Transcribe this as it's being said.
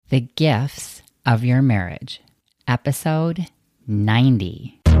The Gifts of Your Marriage, episode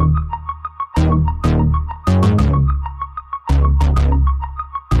 90.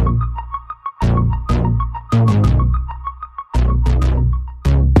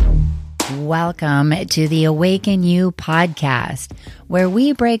 Welcome to the Awaken You podcast, where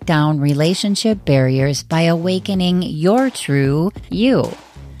we break down relationship barriers by awakening your true you.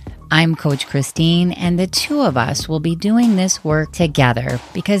 I'm Coach Christine, and the two of us will be doing this work together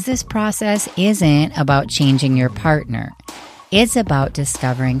because this process isn't about changing your partner. It's about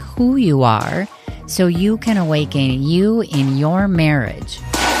discovering who you are so you can awaken you in your marriage.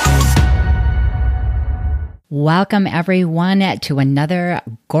 Welcome, everyone, to another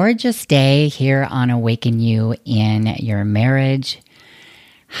gorgeous day here on Awaken You in Your Marriage.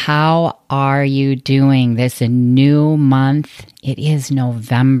 How are you doing this new month? It is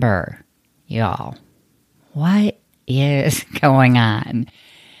November, y'all. What is going on?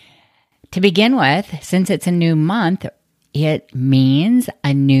 To begin with, since it's a new month, it means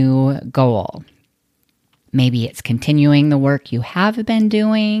a new goal. Maybe it's continuing the work you have been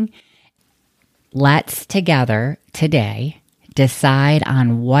doing. Let's together today decide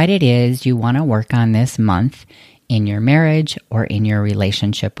on what it is you want to work on this month in your marriage or in your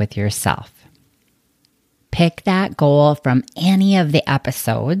relationship with yourself. Pick that goal from any of the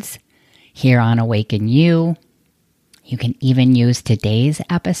episodes here on Awaken You. You can even use today's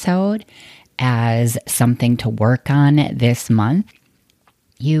episode as something to work on this month.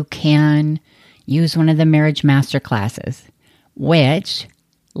 You can use one of the marriage masterclasses, which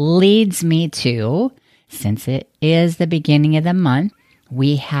leads me to, since it is the beginning of the month,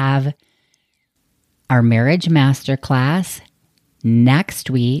 we have our marriage masterclass next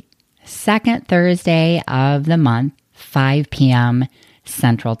week, second Thursday of the month, 5 p.m.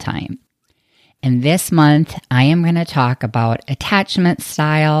 Central Time. And this month, I am going to talk about attachment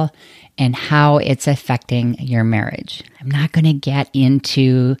style and how it's affecting your marriage. I'm not going to get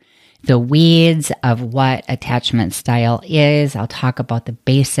into the weeds of what attachment style is. I'll talk about the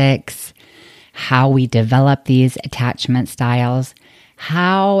basics, how we develop these attachment styles,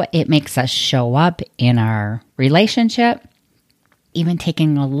 how it makes us show up in our relationship, even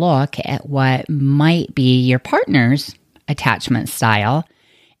taking a look at what might be your partner's attachment style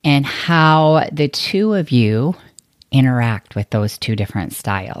and how the two of you interact with those two different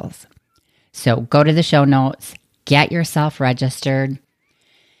styles. So go to the show notes, get yourself registered.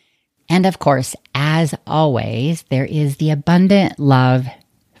 And of course, as always, there is the Abundant Love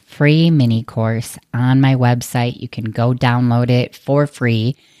free mini course on my website. You can go download it for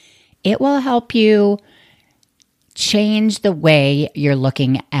free. It will help you change the way you're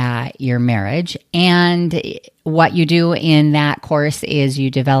looking at your marriage. And what you do in that course is you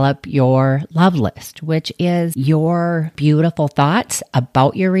develop your love list, which is your beautiful thoughts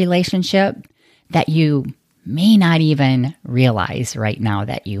about your relationship that you may not even realize right now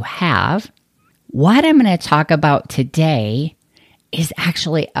that you have. What I'm going to talk about today is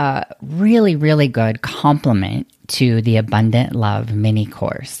actually a really, really good complement to the Abundant Love mini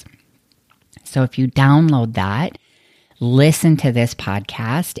course. So if you download that, listen to this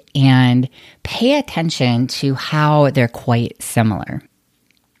podcast and pay attention to how they're quite similar.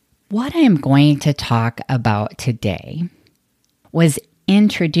 What I am going to talk about today was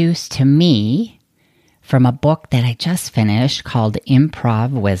introduced to me from a book that I just finished called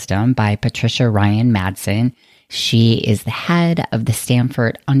Improv Wisdom by Patricia Ryan Madsen. She is the head of the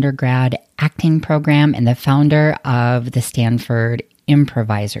Stanford undergrad acting program and the founder of the Stanford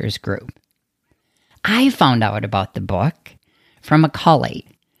Improvisers Group. I found out about the book from a colleague,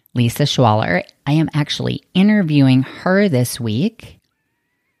 Lisa Schwaller. I am actually interviewing her this week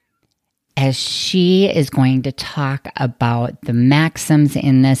as she is going to talk about the maxims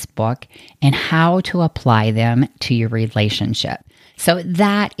in this book and how to apply them to your relationship. So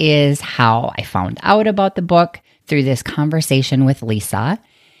that is how I found out about the book, through this conversation with Lisa.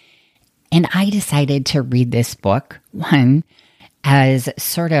 And I decided to read this book, one, as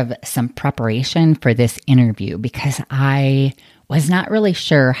sort of some preparation for this interview, because I was not really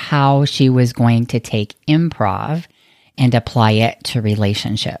sure how she was going to take improv and apply it to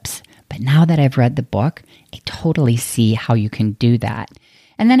relationships. But now that I've read the book, I totally see how you can do that.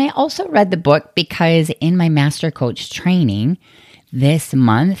 And then I also read the book because in my Master Coach training this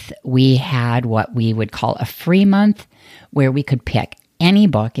month, we had what we would call a free month where we could pick any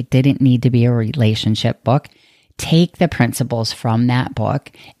book. It didn't need to be a relationship book. Take the principles from that book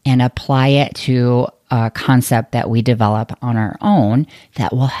and apply it to a concept that we develop on our own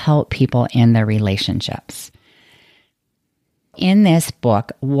that will help people in their relationships. In this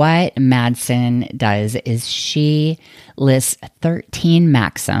book, what Madsen does is she lists 13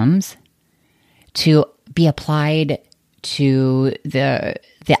 maxims to be applied to the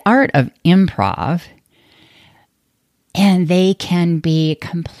art of improv, and they can be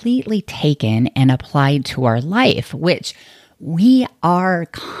completely taken and applied to our life, which we are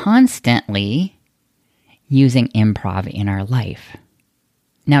constantly using improv in our life.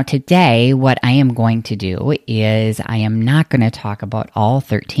 Now, today, what I am going to do is I am not going to talk about all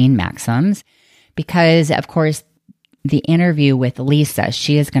 13 maxims because, of course, the interview with Lisa,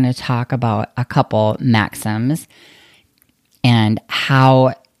 she is going to talk about a couple maxims and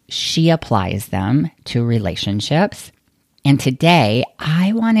how she applies them to relationships. And today,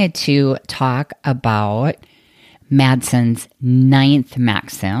 I wanted to talk about Madsen's 9th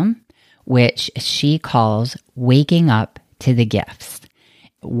maxim, which she calls waking up to the gifts.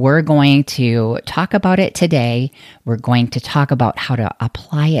 We're going to talk about it today. We're going to talk about how to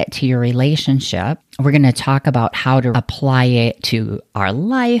apply it to your relationship. We're going to talk about how to apply it to our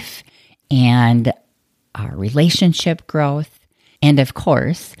life and our relationship growth. And of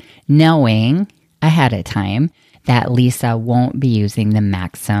course, knowing ahead of time that Lisa won't be using the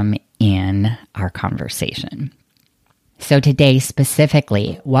maxim in our conversation. So today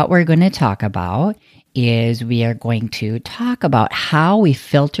specifically, what we're going to talk about is we are going to talk about how we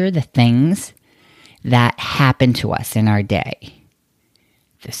filter the things that happen to us in our day.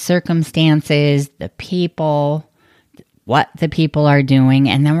 The circumstances, the people, what the people are doing,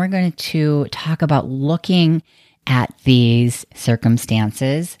 and then we're going to talk about looking at these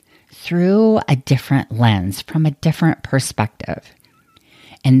circumstances through a different lens, from a different perspective.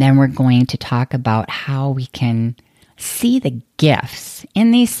 And then we're going to talk about how we can see the gifts in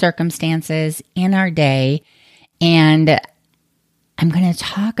these circumstances in our day. And I'm going to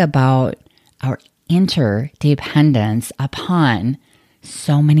talk about our interdependence upon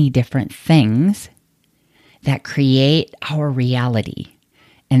so many different things that create our reality.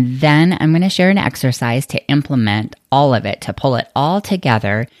 And then I'm going to share an exercise to implement all of it, to pull it all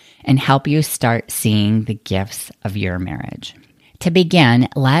together and help you start seeing the gifts of your marriage. To begin,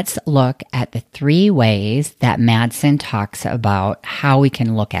 let's look at the 3 ways that Madsen talks about how we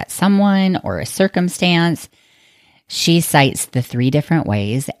can look at someone or a circumstance. She cites the 3 different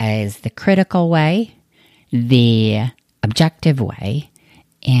ways as the critical way, the objective way,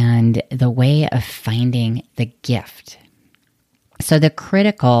 and the way of finding the gift. So the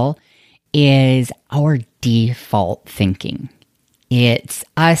critical is our default thinking. It's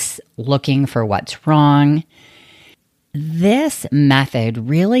us looking for what's wrong. This method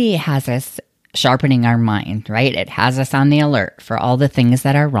really has us sharpening our mind, right? It has us on the alert for all the things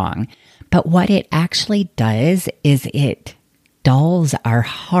that are wrong. But what it actually does is it dulls our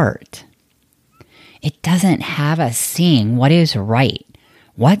heart. It doesn't have us seeing what is right,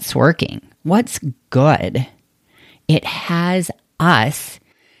 what's working, what's good. It has us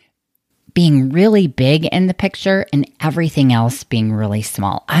being really big in the picture and everything else being really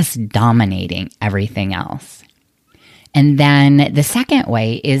small, us dominating everything else. And then the second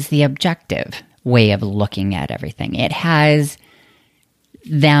way is the objective way of looking at everything. It has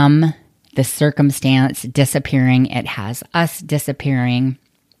them, the circumstance disappearing. It has us disappearing,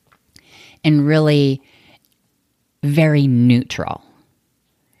 and really very neutral,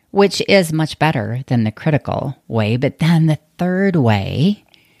 which is much better than the critical way. But then the third way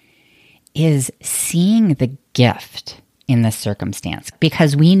is seeing the gift in the circumstance,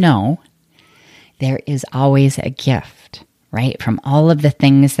 because we know there is always a gift, right? From all of the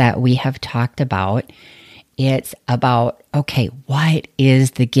things that we have talked about, it's about, okay, what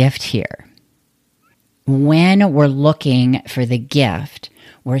is the gift here? When we're looking for the gift,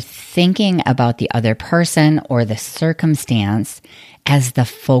 we're thinking about the other person or the circumstance as the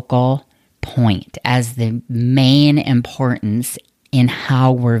focal point, as the main importance in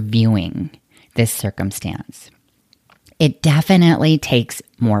how we're viewing this circumstance. It definitely takes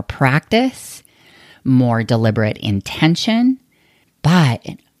more practice, more deliberate intention, but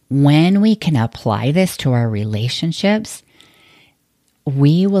when we can apply this to our relationships,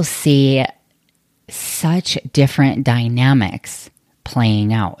 we will see such different dynamics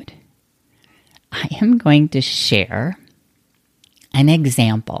playing out. I am going to share an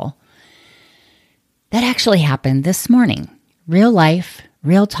example that actually happened this morning. Real life,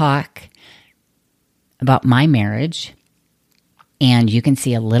 real talk about my marriage. And you can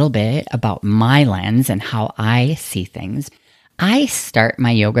see a little bit about my lens and how I see things. I start my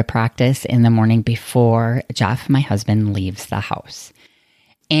yoga practice in the morning before Jeff, my husband, leaves the house.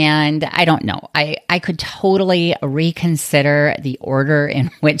 And I don't know, I could totally reconsider the order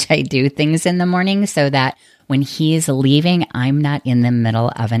in which I do things in the morning so that when he's leaving, I'm not in the middle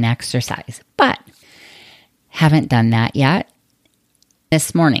of an exercise. But haven't done that yet.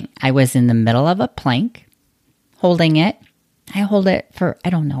 This morning, I was in the middle of a plank, holding it. I hold it for, I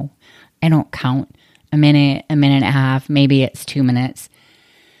don't know, I don't count, a minute and a half, maybe it's 2 minutes.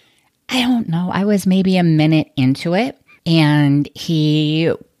 I don't know. I was maybe a minute into it. And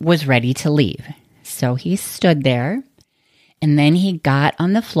he was ready to leave. So he stood there and then he got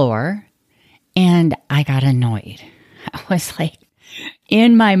on the floor and I got annoyed. I was like,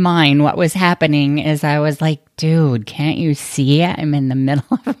 in my mind, what was happening is I was like, dude, can't you see I'm in the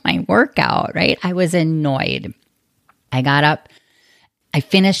middle of my workout, right? I was annoyed. I got up, I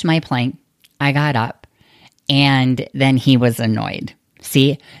finished my plank, I got up, and then he was annoyed.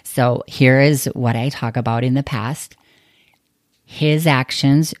 See, so here is what I talk about in the past. His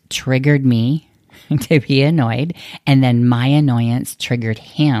actions triggered me to be annoyed, and then my annoyance triggered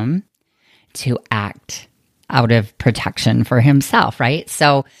him to act out of protection for himself, right?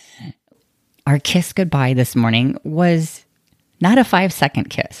 So our kiss goodbye this morning was not a 5-second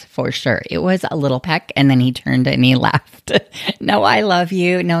kiss, for sure. It was a little peck, and then he turned and he laughed. No, I love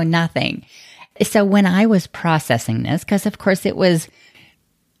you. No, nothing. So when I was processing this, because of course it was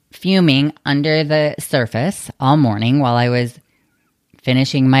fuming under the surface all morning while I was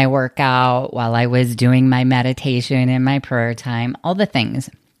finishing my workout, while I was doing my meditation and my prayer time, all the things.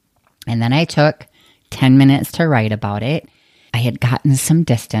 And then I took 10 minutes to write about it. I had gotten some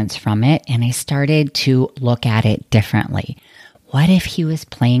distance from it and I started to look at it differently. What if he was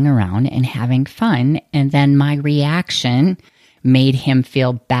playing around and having fun and then my reaction made him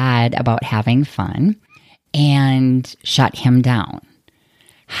feel bad about having fun and shut him down?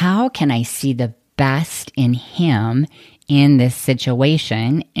 How can I see the best in him in this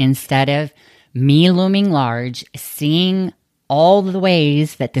situation instead of me looming large, seeing all the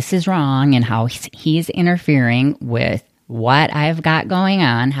ways that this is wrong and how he's interfering with what I've got going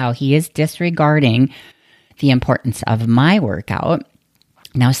on, how he is disregarding the importance of my workout.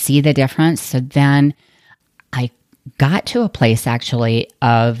 Now see the difference? So then I got to a place actually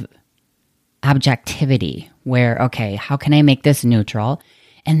of objectivity where, okay, how can I make this neutral?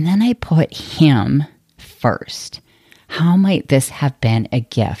 And then I put him first. How might this have been a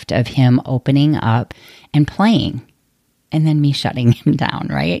gift of him opening up and playing and then me shutting him down,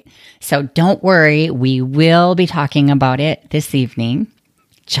 right? So don't worry, we will be talking about it this evening,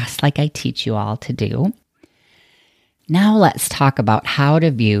 just like I teach you all to do. Now let's talk about how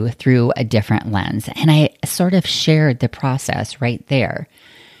to view through a different lens. And I sort of shared the process right there.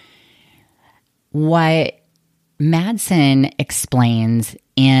 What Madsen explains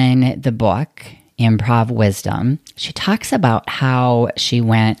in the book, Improv Wisdom, she talks about how she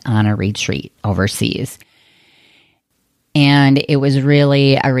went on a retreat overseas. And it was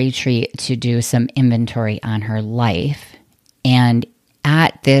really a retreat to do some inventory on her life. And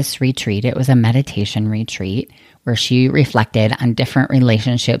at this retreat, it was a meditation retreat where she reflected on different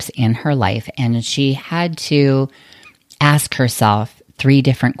relationships in her life. And she had to ask herself 3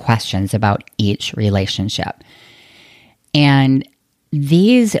 different questions about each relationship. And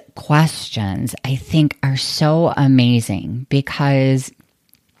these questions, I think, are so amazing because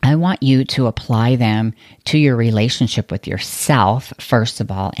I want you to apply them to your relationship with yourself, first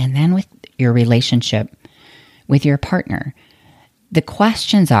of all, and then with your relationship with your partner. The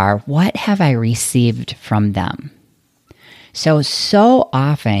questions are, what have I received from them? So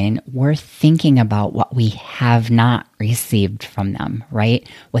often we're thinking about what we have not received from them, right?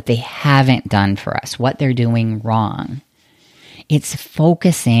 What they haven't done for us, what they're doing wrong. It's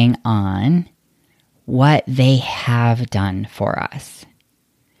focusing on what they have done for us.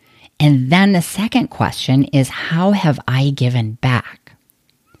 And then the second question is, how have I given back?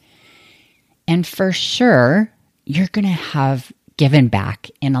 And for sure, you're going to have given back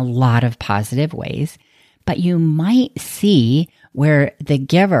in a lot of positive ways, but you might see where the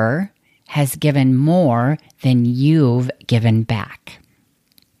giver has given more than you've given back.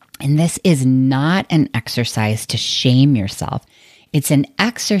 And this is not an exercise to shame yourself. It's an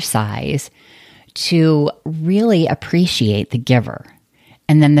exercise to really appreciate the giver.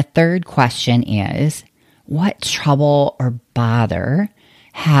 And then the third question is, what trouble or bother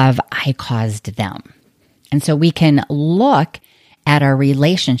have I caused them? And so we can look at our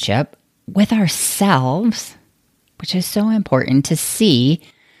relationship with ourselves, which is so important to see,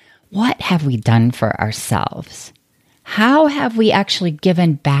 what have we done for ourselves? How have we actually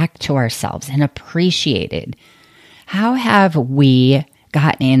given back to ourselves and appreciated? How have we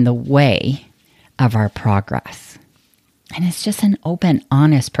gotten in the way of our progress? And it's just an open,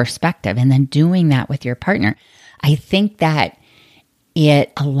 honest perspective. And then doing that with your partner, I think that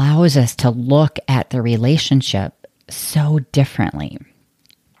it allows us to look at the relationship so differently.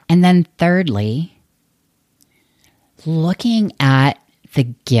 And then thirdly, looking at the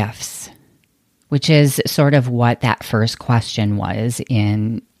gifts, which is sort of what that first question was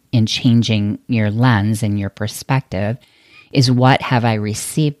in changing your lens and your perspective, is what have I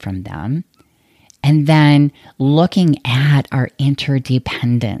received from them? And then looking at our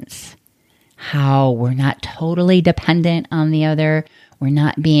interdependence, how we're not totally dependent on the other, we're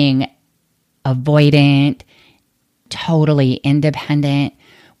not being avoidant, totally independent,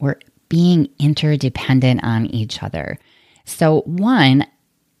 we're being interdependent on each other. So one,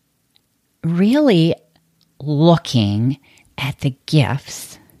 really looking at the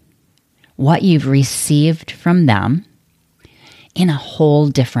gifts, what you've received from them in a whole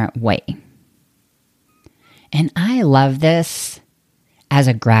different way. And I love this as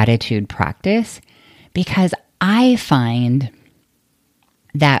a gratitude practice because I find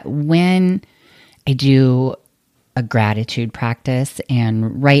that when I do a gratitude practice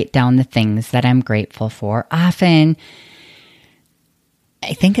and write down the things that I'm grateful for, often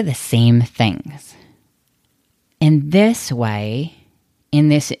I think of the same things. In this way, in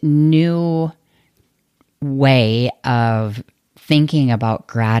this new way of thinking about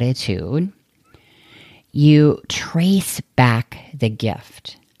gratitude, you trace back the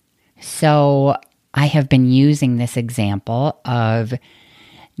gift. So I have been using this example of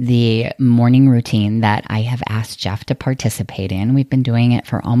the morning routine that I have asked Jeff to participate in. We've been doing it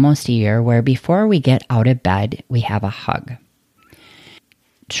for almost a year, where before we get out of bed, we have a hug.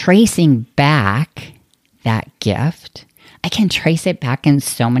 Tracing back that gift, I can trace it back in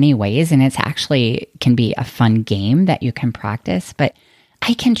so many ways, and it's actually can be a fun game that you can practice, but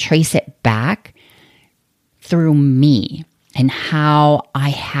I can trace it back through me and how I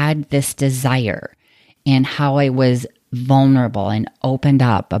had this desire and how I was vulnerable and opened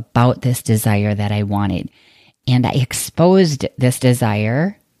up about this desire that I wanted. And I exposed this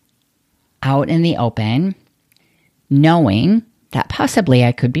desire out in the open, knowing that possibly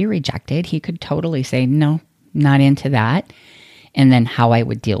I could be rejected. He could totally say, no, not into that. And then how I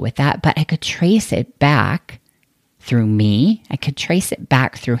would deal with that. But I could trace it back through me. I could trace it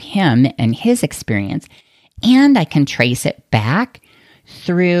back through him and his experience. And I can trace it back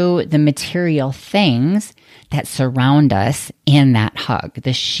through the material things that surround us in that hug,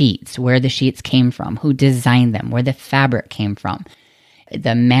 the sheets, where the sheets came from, who designed them, where the fabric came from,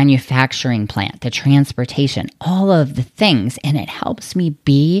 the manufacturing plant, the transportation, all of the things. And it helps me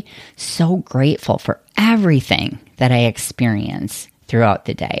be so grateful for everything that I experience throughout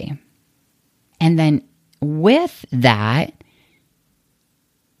the day. And then with that,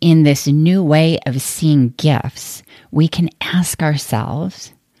 in this new way of seeing gifts, we can ask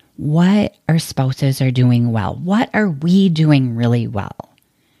ourselves what our spouses are doing well. What are we doing really well?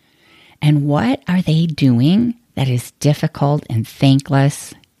 And what are they doing that is difficult and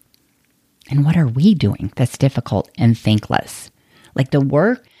thankless? And what are we doing that's difficult and thankless? Like the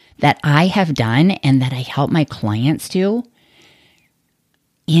work that I have done and that I help my clients do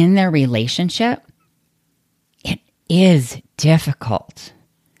in their relationship, it is difficult.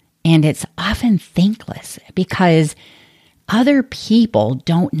 And it's often thankless because other people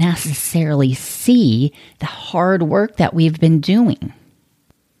don't necessarily see the hard work that we've been doing.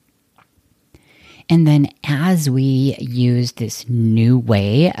 And then as we use this new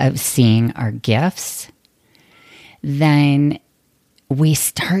way of seeing our gifts, then we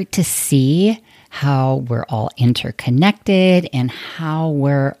start to see how we're all interconnected and how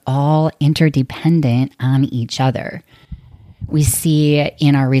we're all interdependent on each other. We see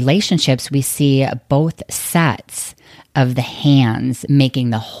in our relationships, we see both sets of the hands making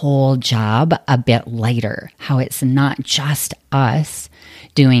the whole job a bit lighter, how it's not just us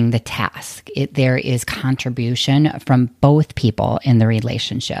doing the task. There is contribution from both people in the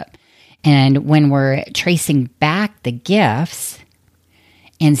relationship. And when we're tracing back the gifts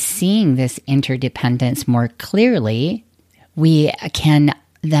and seeing this interdependence more clearly, we can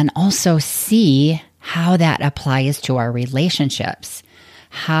then also see how that applies to our relationships,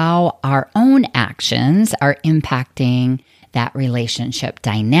 how our own actions are impacting that relationship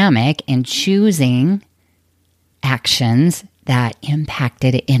dynamic, and choosing actions that impact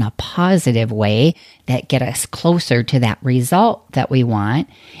it in a positive way that get us closer to that result that we want,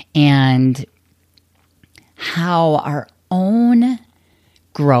 and how our own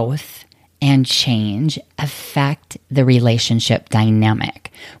growth and change affect the relationship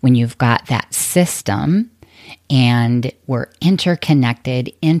dynamic. When you've got that system And we're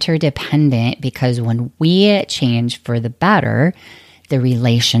interconnected, interdependent, because when we change for the better, the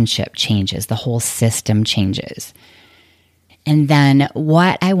relationship changes, the whole system changes. And then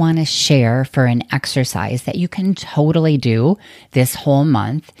what I want to share for an exercise that you can totally do this whole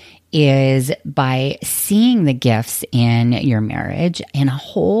month is by seeing the gifts in your marriage in a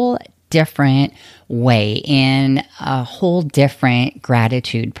whole different way, in a whole different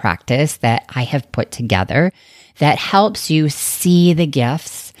gratitude practice that I have put together that helps you see the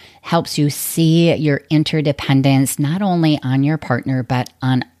gifts, helps you see your interdependence, not only on your partner, but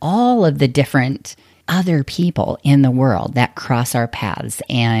on all of the different other people in the world that cross our paths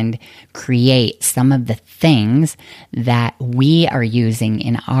and create some of the things that we are using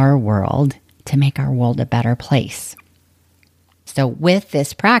in our world to make our world a better place. So with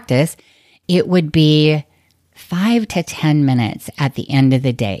this practice, it would be 5 to 10 minutes at the end of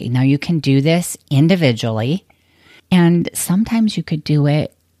the day. Now you can do this individually, and sometimes you could do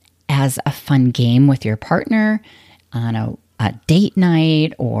it as a fun game with your partner on a date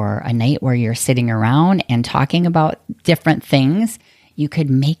night or a night where you're sitting around and talking about different things. You could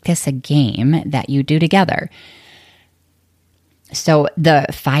make this a game that you do together. So the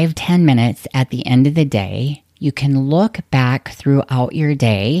 5-10 minutes at the end of the day, you can look back throughout your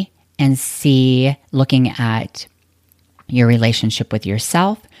day and see, looking at your relationship with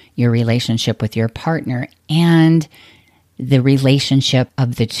yourself, your relationship with your partner, and the relationship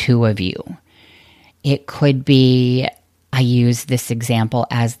of the two of you. It could be, I use this example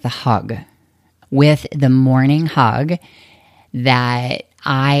as the hug. With the morning hug that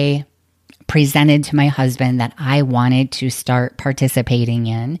I presented to my husband that I wanted to start participating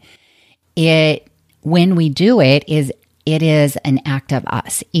in, when we do it is an act of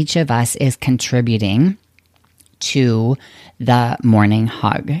us. Each of us is contributing to the morning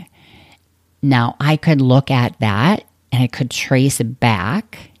hug. Now, I could look at that and I could trace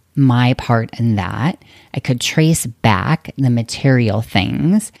back my part in that. I could trace back the material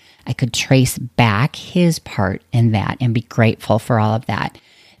things. I could trace back his part in that and be grateful for all of that.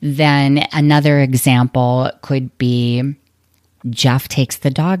 Then another example could be Jeff takes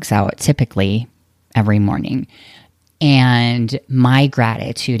the dogs out typically every morning. And my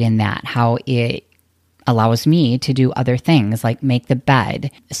gratitude in that, how it allows me to do other things like make the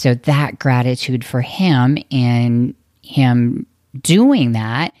bed. So that gratitude for him and him doing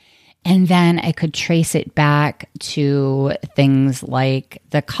that. And then I could trace it back to things like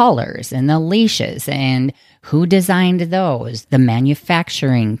the collars and the leashes and who designed those, the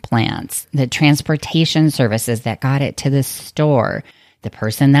manufacturing plants, the transportation services that got it to the store, the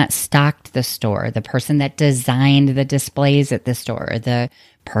person that stocked the store, the person that designed the displays at the store, the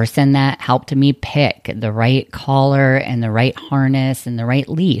person that helped me pick the right collar and the right harness and the right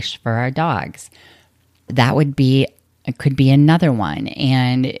leash for our dogs. It could be another one.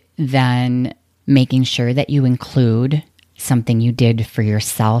 And then making sure that you include something you did for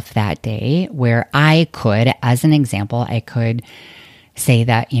yourself that day, where I could, as an example, I could say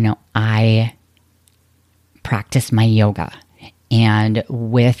that, I practiced my yoga. And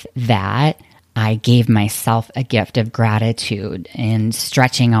with that, I gave myself a gift of gratitude and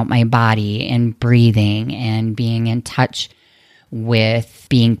stretching out my body and breathing and being in touch with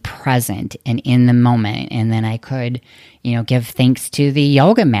being present and in the moment. And then I could, give thanks to the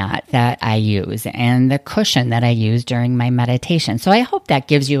yoga mat that I use and the cushion that I use during my meditation. So I hope that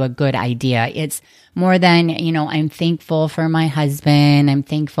gives you a good idea. It's more than, I'm thankful for my husband. I'm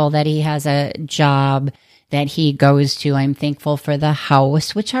thankful that he has a job that he goes to. I'm thankful for the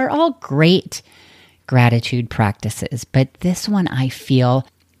house, which are all great gratitude practices. But this one I feel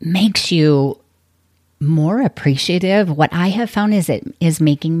makes you more appreciative. What I have found is it is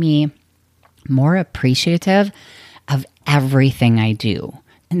making me more appreciative of everything I do.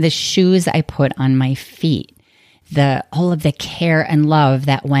 And the shoes I put on my feet, all of the care and love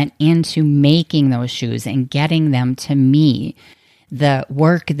that went into making those shoes and getting them to me, the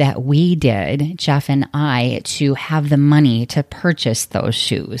work that we did, Jeff and I, to have the money to purchase those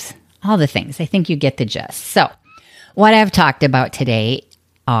shoes, all the things. I think you get the gist. So what I've talked about today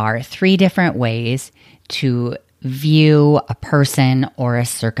are 3 different ways to view a person or a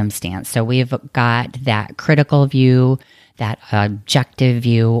circumstance. So we've got that critical view, that objective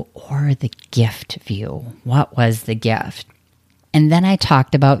view, or the gift view. What was the gift? And then I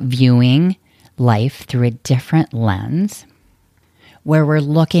talked about viewing life through a different lens, where we're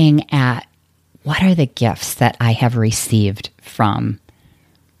looking at what are the gifts that I have received from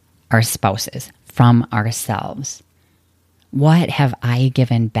our spouses, from ourselves. What have I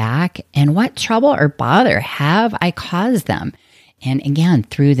given back, and what trouble or bother have I caused them? And again,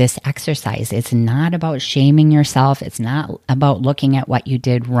 through this exercise, it's not about shaming yourself. It's not about looking at what you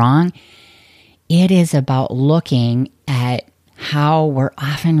did wrong. It is about looking at how we're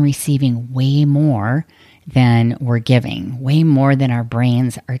often receiving way more than we're giving, way more than our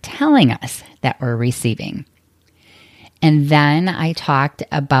brains are telling us that we're receiving. And then I talked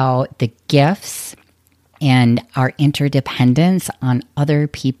about the gifts and our interdependence on other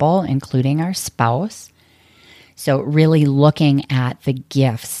people, including our spouse. So really looking at the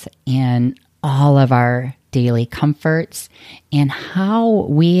gifts in all of our daily comforts and how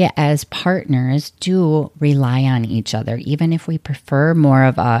we as partners do rely on each other, even if we prefer more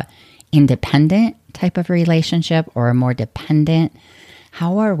of a independent type of relationship or a more dependent.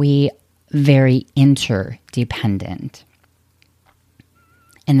 How are we very interdependent?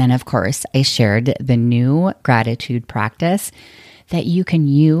 And then, of course, I shared the new gratitude practice that you can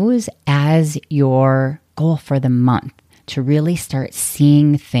use as your goal for the month to really start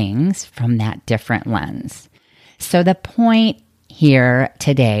seeing things from that different lens. So the point here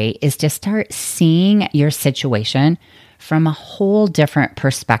today is to start seeing your situation from a whole different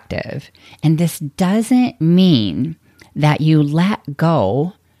perspective. And this doesn't mean that you let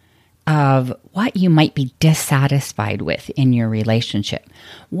go of what you might be dissatisfied with in your relationship.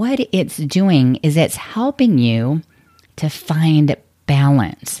 What it's doing is it's helping you to find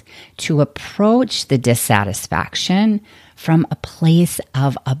balance, to approach the dissatisfaction from a place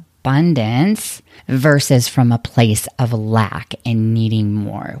of abundance versus from a place of lack and needing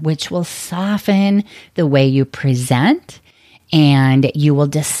more, which will soften the way you present, and you will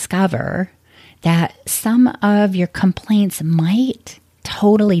discover that some of your complaints might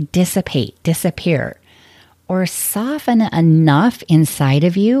totally disappear, or soften enough inside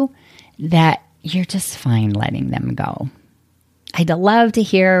of you that you're just fine letting them go. I'd love to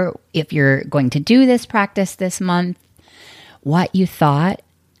hear, if you're going to do this practice this month, what you thought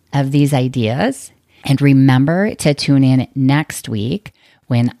of these ideas. And remember to tune in next week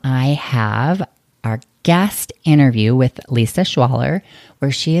when I have our guest interview with Lisa Schwaller,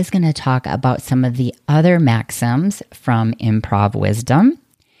 where she is going to talk about some of the other maxims from Improv Wisdom.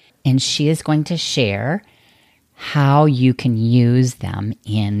 And she is going to share how you can use them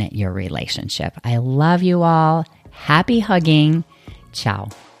in your relationship. I love you all. Happy hugging. Ciao.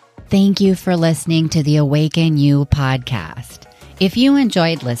 Thank you for listening to the Awaken You podcast. If you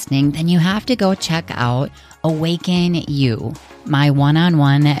enjoyed listening, then you have to go check out Awaken You, my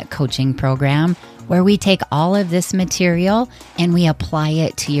one-on-one coaching program, where we take all of this material and we apply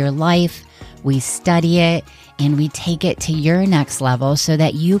it to your life, we study it, and we take it to your next level so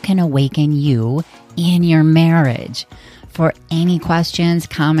that you can awaken you in your marriage. For any questions,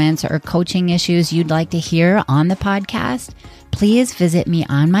 comments, or coaching issues you'd like to hear on the podcast, please visit me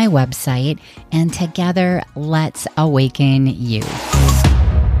on my website, and together, let's awaken you.